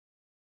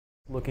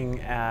Looking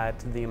at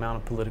the amount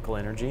of political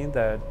energy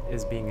that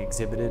is being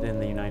exhibited in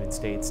the United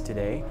States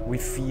today, we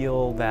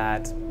feel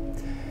that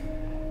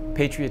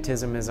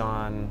patriotism is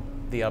on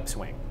the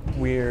upswing.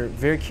 We're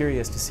very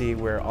curious to see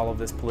where all of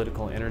this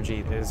political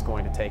energy is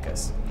going to take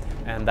us,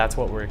 and that's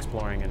what we're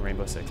exploring in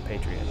Rainbow Six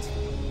Patriots.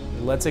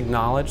 Let's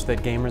acknowledge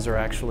that gamers are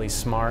actually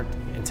smart,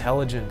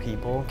 intelligent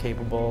people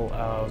capable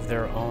of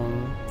their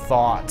own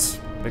thoughts,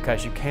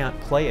 because you can't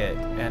play it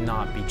and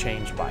not be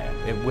changed by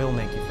it. It will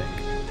make you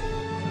think.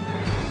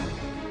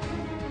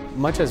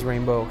 Much as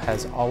Rainbow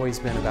has always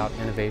been about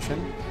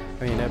innovation,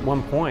 I mean, at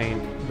one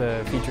point,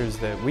 the features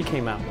that we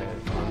came out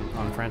with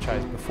on the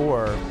franchise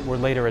before were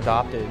later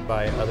adopted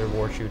by other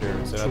war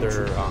shooters and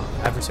other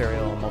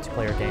adversarial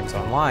multiplayer games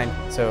online.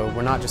 So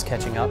we're not just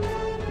catching up,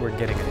 we're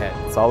getting ahead.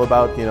 It's all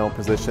about,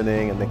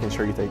 positioning and making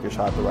sure you take your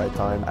shot at the right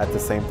time. At the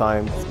same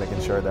time, it's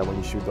making sure that when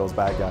you shoot those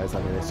bad guys,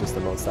 I mean, it's just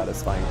the most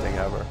satisfying thing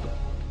ever.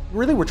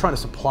 Really, we're trying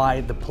to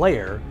supply the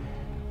player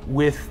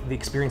with the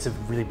experience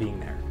of really being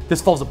there.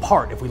 This falls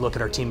apart if we look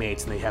at our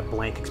teammates and they have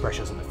blank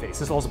expressions on their face.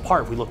 This falls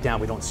apart if we look down,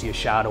 we don't see a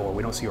shadow or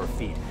we don't see our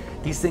feet.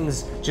 These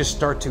things just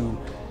start to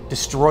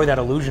destroy that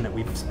illusion that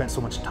we've spent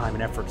so much time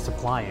and effort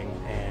supplying,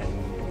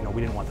 and we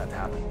didn't want that to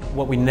happen.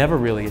 What we never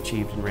really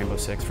achieved in Rainbow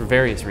Six, for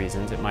various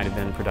reasons, it might have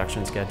been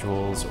production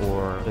schedules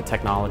or the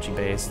technology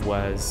base,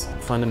 was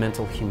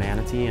fundamental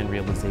humanity and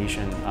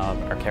realization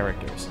of our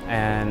characters.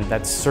 And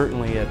that's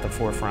certainly at the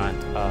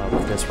forefront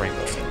of this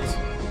Rainbow Six.